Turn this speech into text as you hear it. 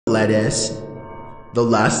lettuce. The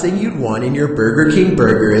last thing you'd want in your Burger King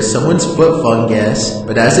burger is someone's foot fungus,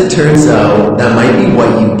 but as it turns out, that might be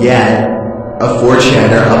what you get. A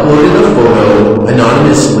 4chaner uploaded a photo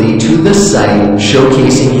anonymously to the site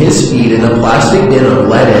showcasing his feet in a plastic bin of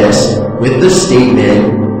lettuce with the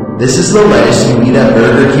statement, "This is the lettuce you eat at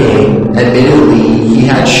Burger King." Admittedly, he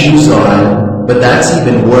had shoes on, but that's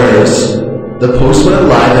even worse. The post went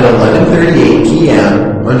live at 11:38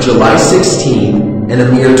 p.m. on July 16, and a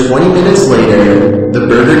mere 20 minutes later, the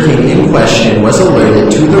Burger King in question was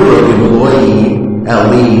alerted to the rogue employee.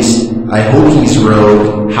 At least, I hope he's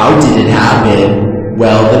rogue. How did it happen?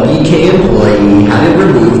 Well, the BK employee hadn't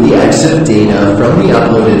removed the EXIF data from the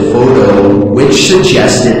uploaded photo, which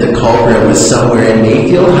suggested the culprit was somewhere in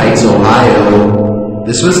Mayfield Heights, Ohio.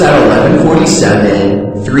 This was at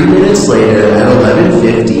 11:47. 3 minutes later, at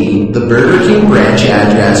 11:50, the Burger King branch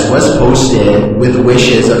address was posted with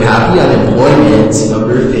wishes of happy unemployment.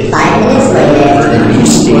 Number 50. 5 minutes later, the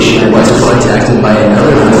news station was contacted by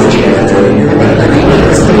another 4chaner. 3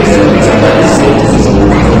 minutes later,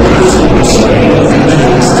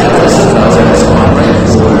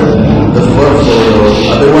 the foot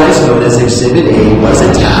photo, otherwise known as Exhibit A, was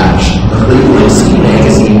attached. The Cleveland City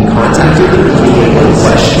magazine contacted the BK in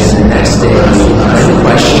question the next day.